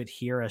go into it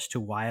here as to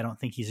why I don't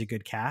think he's a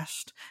good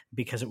cast,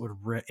 because it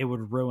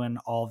would ruin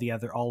all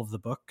of the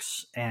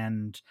books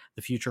and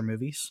the future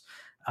movies.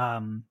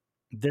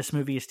 This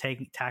movie is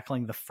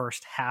tackling the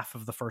first half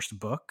of the first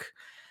book.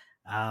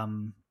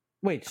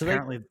 Wait, so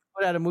apparently they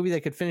put out a movie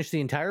that could finish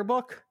the entire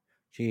book?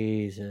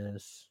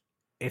 Jesus.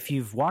 If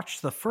you've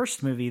watched the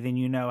first movie, then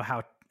you know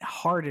how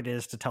hard it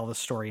is to tell the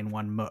story in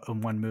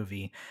one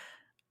movie.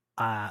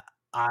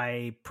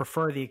 I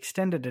prefer the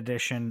extended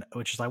edition,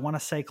 which is, I want to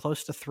say,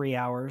 close to 3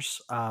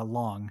 hours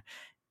long.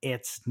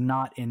 It's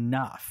not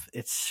enough.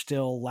 It's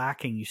still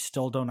lacking. You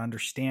still don't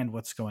understand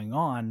what's going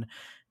on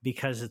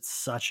because it's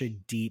such a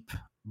deep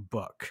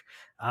book.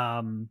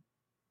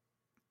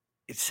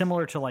 It's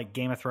similar to like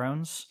Game of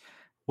Thrones,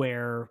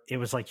 where it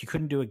was like you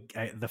couldn't do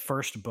the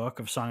first book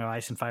of Song of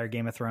Ice and Fire,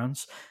 Game of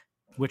Thrones,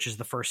 which is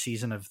the first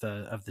season of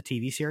the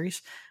TV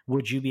series.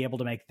 Would you be able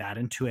to make that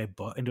into a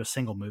book, into a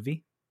single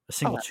movie, a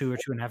single 2 or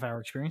 2.5 hour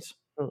experience?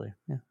 Totally.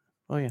 Yeah.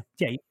 Oh yeah.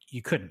 Yeah,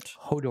 you couldn't.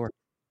 Hodor.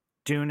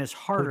 Dune is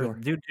harder.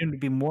 Dune would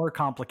be more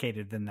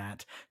complicated than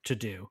that to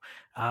do.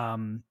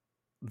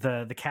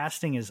 The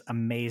casting is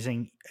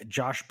amazing.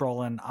 Josh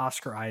Brolin,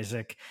 Oscar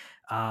Isaac,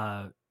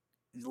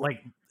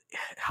 like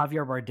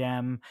Javier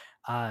Bardem,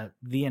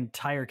 the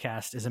entire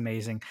cast is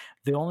amazing.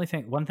 The only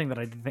thing, one thing that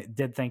I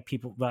did think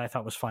people that I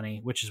thought was funny,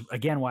 which is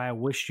again why I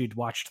wished you'd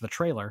watched the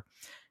trailer,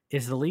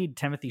 is the lead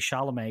Timothée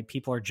Chalamet.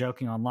 People are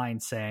joking online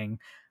saying,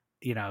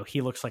 you know,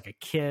 he looks like a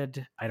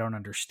kid. I don't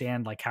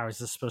understand. Like, how is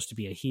this supposed to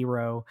be a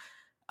hero?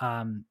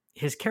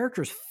 His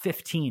character is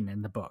 15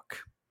 in the book.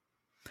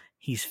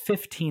 He's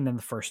 15 in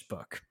the first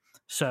book.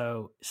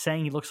 So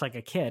saying he looks like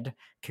a kid,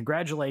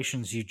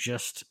 congratulations, you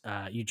just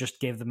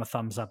gave them a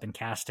thumbs up in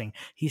casting.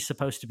 He's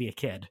supposed to be a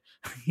kid.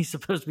 He's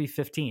supposed to be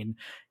 15.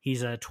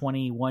 He's a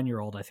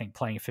 21-year-old, I think,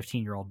 playing a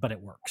 15-year-old, but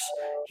it works.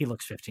 He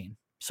looks 15,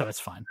 so it's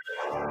fine.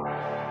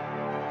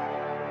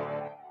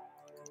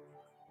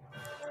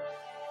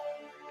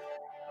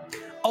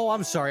 Oh,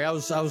 I'm sorry. I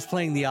was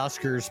playing the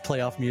Oscars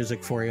playoff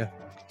music for you.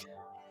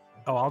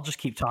 Oh, I'll just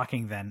keep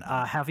talking then.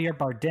 Javier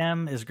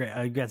Bardem is great.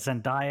 You got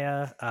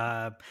Zendaya.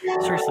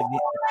 Seriously,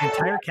 the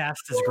entire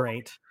cast is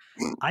great.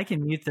 I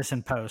can mute this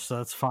in post, so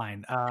that's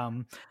fine.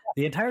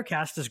 The entire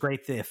cast is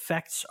great. The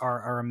effects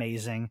are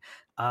amazing.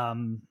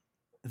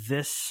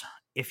 This,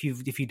 if you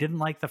didn't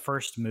like the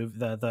first movie,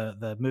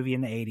 the movie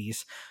in the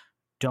 80s,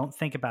 don't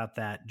think about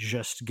that.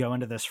 Just go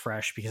into this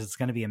fresh because it's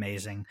going to be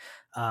amazing.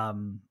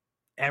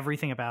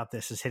 Everything about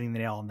this is hitting the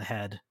nail on the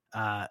head.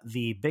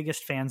 The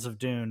biggest fans of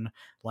Dune,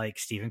 like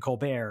Stephen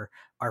Colbert,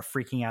 are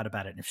freaking out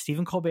about it. And if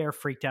Stephen Colbert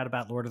freaked out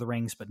about Lord of the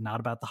Rings, but not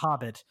about The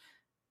Hobbit,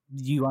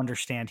 you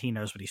understand he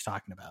knows what he's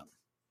talking about.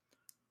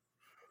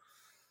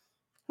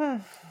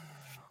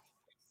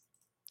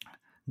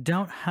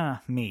 Don't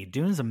me.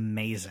 Dune's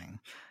amazing.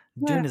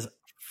 Dune is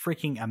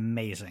freaking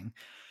amazing.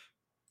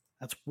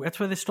 That's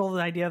where they stole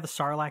the idea of the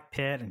Sarlacc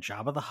pit and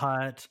Jabba the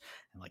Hutt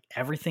and like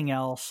everything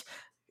else.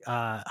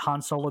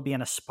 Han Solo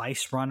being a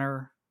spice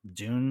runner.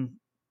 Dune,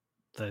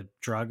 the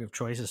drug of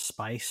choice, is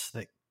spice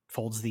that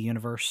folds the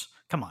universe.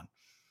 Come on,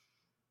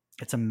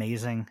 it's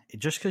amazing.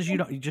 Just because you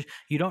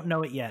don't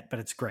know it yet, but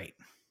it's great.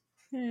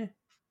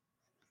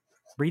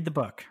 Read the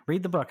book.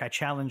 I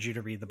challenge you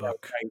to read the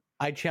book.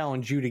 I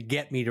challenge you to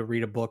get me to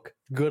read a book.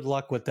 Good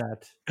luck with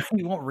that.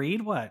 You won't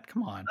read? What?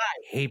 Come on.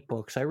 I hate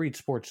books. I read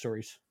sports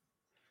stories.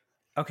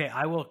 Okay,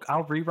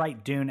 I'll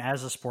rewrite Dune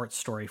as a sports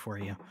story for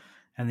you.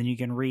 And then you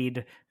can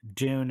read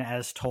Dune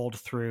as told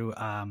through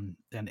an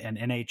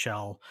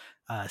NHL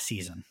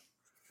season.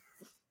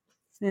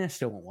 Yeah, I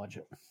still won't watch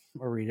it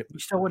or read it. You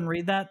still wouldn't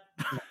read that?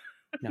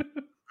 No.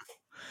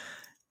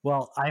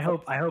 Well, I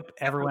hope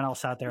everyone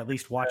else out there at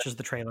least watches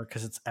the trailer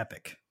because it's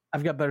epic.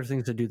 I've got better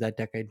things to do that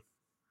decade.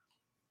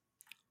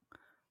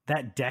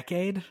 That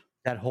decade?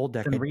 That whole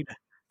decade.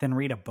 Then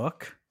read a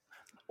book?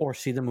 Or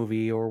see the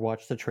movie or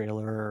watch the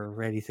trailer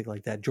or anything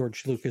like that.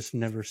 George Lucas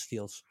never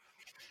steals.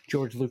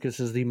 George Lucas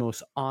is the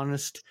most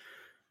honest,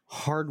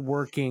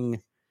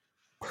 hardworking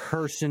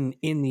person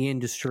in the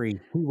industry.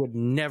 He would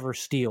never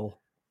steal.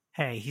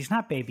 Hey, he's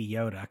not Baby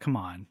Yoda. Come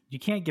on. You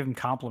can't give him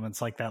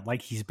compliments like that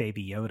like he's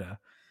Baby Yoda.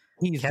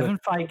 He's Kevin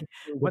Feige.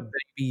 What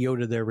Baby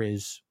Yoda there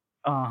is.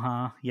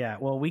 Yeah.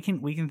 Well, we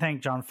can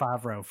thank Jon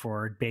Favreau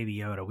for Baby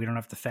Yoda. We don't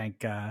have to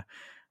thank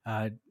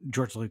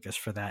George Lucas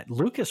for that.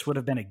 Lucas would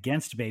have been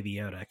against Baby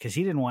Yoda because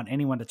he didn't want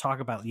anyone to talk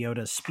about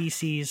Yoda's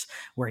species,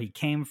 where he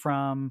came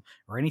from,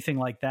 or anything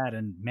like that.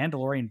 And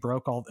Mandalorian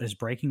is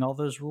breaking all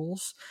those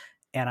rules,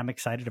 and I'm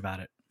excited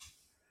about it.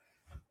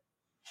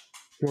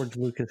 George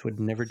Lucas would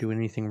never do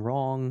anything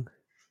wrong.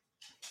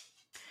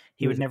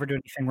 He would never do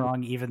anything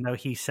wrong, even though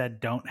he said,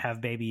 "Don't have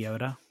Baby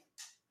Yoda."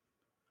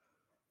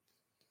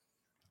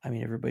 I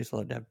mean, everybody's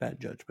allowed to have bad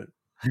judgment.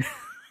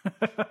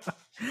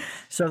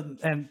 So,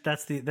 and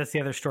that's the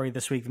other story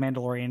this week. The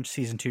Mandalorian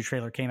season 2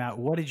 trailer came out.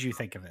 What did you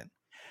think of it?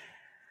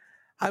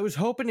 I was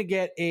hoping to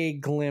get a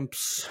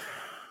glimpse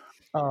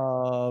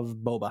of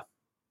Boba.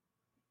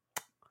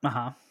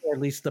 Or at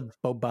least the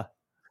Boba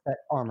Fett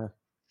armor.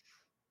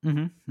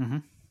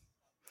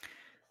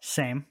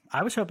 Same.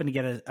 I was hoping to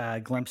get a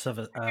glimpse of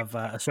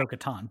Ahsoka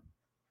Tano.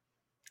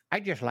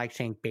 I just like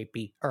saying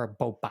baby or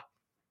Boba.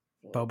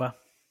 Boba.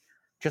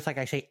 Just like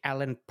I say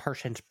Alan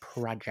Parsons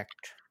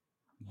Project.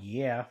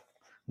 Yeah.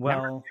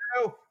 Well,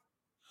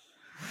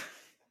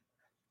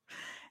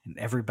 and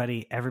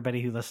everybody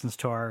who listens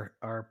to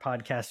our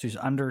podcast who's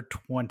under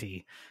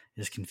 20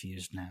 is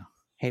confused now.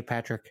 Hey,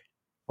 Patrick.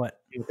 What?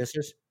 This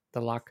is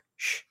the Loch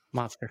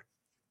Monster.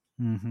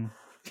 Mm-hmm.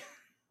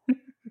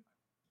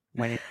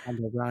 When it's time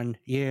to run,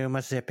 you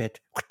must zip it.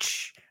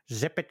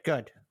 Zip it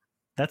good.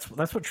 That's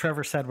what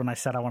Trevor said when I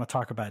said I want to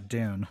talk about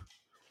Dune.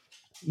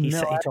 He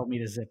told me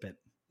to zip it.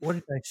 What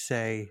did I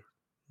say?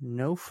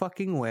 No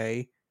fucking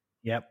way.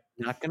 Yep.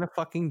 Not gonna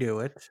fucking do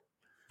it.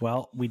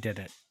 Well, we did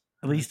it.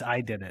 At least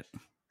I did it.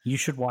 You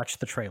should watch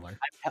the trailer.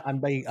 I'm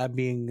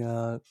being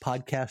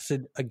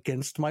podcasted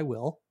against my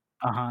will.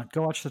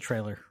 Go watch the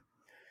trailer.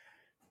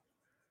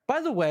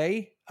 By the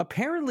way,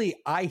 apparently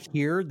I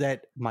hear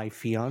that my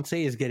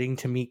fiance is getting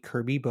to meet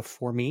Kirby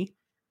before me.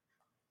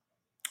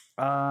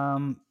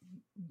 I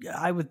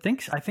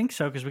think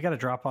so, because we got to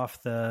drop off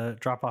a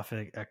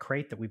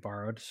crate that we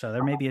borrowed. So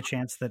there may be a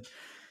chance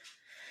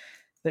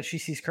that she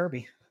sees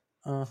Kirby.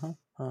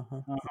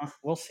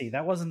 We'll see.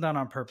 That wasn't done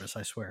on purpose,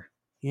 I swear.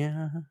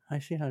 Yeah, I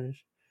see how it is.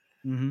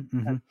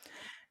 I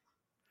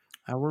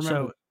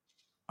remember.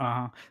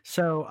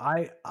 So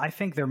I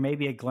think there may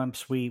be a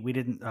glimpse we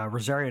didn't.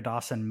 Rosario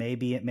Dawson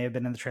it may have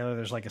been in the trailer.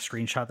 There's like a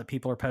screenshot that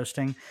people are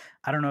posting.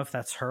 I don't know if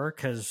that's her,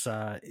 because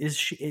is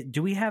she?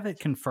 Do we have it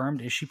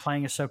confirmed? Is she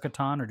playing Ahsoka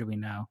Tano, or do we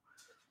know?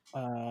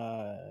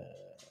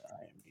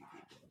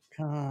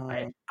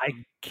 I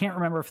can't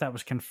remember if that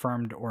was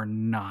confirmed or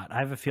not. I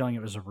have a feeling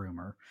it was a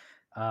rumor.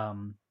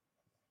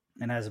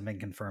 And hasn't been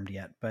confirmed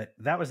yet, but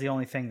that was the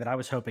only thing that I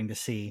was hoping to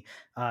see,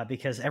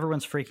 because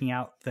everyone's freaking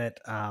out about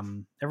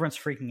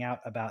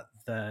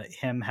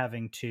him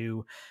having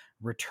to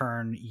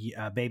return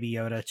Baby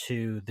Yoda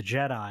to the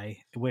Jedi,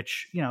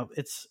 which,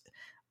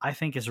 I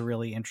think is a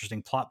really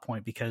interesting plot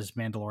point, because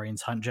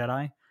Mandalorians hunt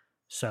Jedi,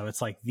 so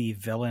it's like the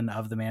villain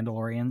of the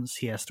Mandalorians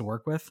he has to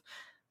work with,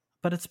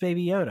 but it's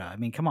Baby Yoda. I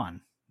mean, come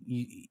on,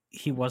 he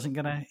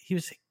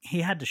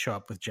had to show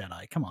up with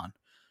Jedi. Come on.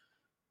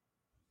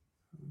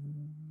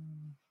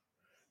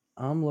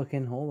 I'm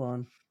looking. Hold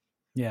on.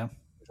 Yeah.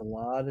 There's a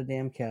lot of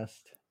damn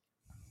cast.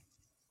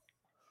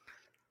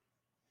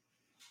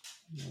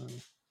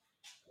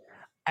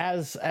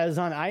 As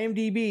on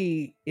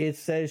IMDb, it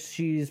says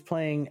she's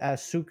playing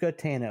Ahsoka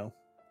Tano.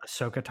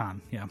 Ahsoka Tano,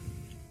 yeah.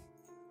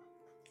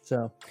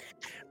 So,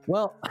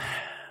 well,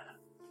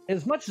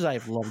 as much as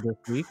I've loved this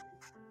week,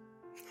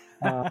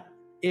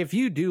 if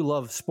you do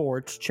love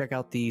sports, check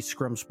out the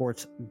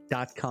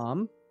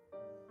scrumsports.com.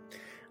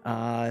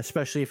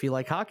 Especially if you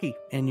like hockey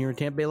and you're a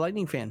Tampa Bay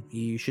Lightning fan,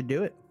 you should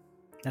do it.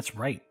 That's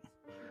right.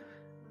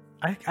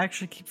 I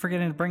actually keep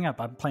forgetting to bring up,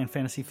 I'm playing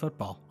fantasy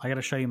football. I got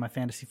to show you my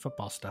fantasy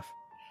football stuff.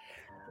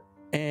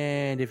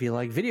 And if you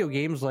like video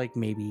games, like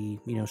maybe,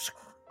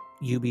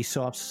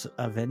 Ubisoft's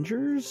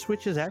Avengers,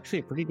 which is actually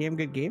a pretty damn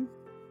good game.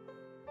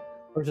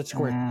 Or is it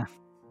Square?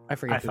 I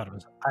forget.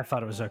 I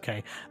thought it was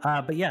okay.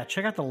 But yeah,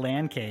 check out the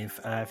Land Cave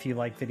if you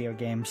like video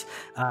games.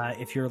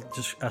 If you're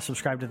just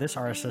subscribed to this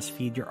RSS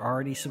feed, you're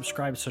already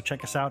subscribed. So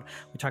check us out.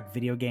 We talk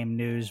video game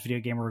news,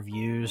 video game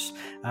reviews,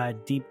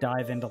 deep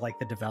dive into like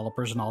the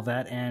developers and all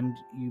that. And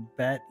you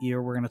bet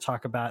we're going to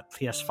talk about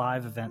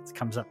PS5 event that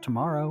comes up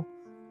tomorrow.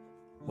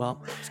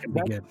 Well, it's going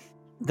to be good.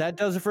 That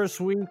does it for this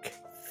week.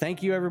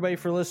 Thank you everybody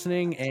for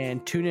listening,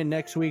 and tune in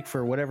next week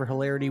for whatever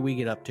hilarity we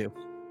get up to.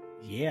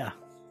 Yeah.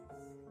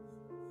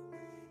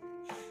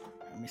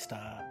 Let me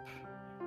stop.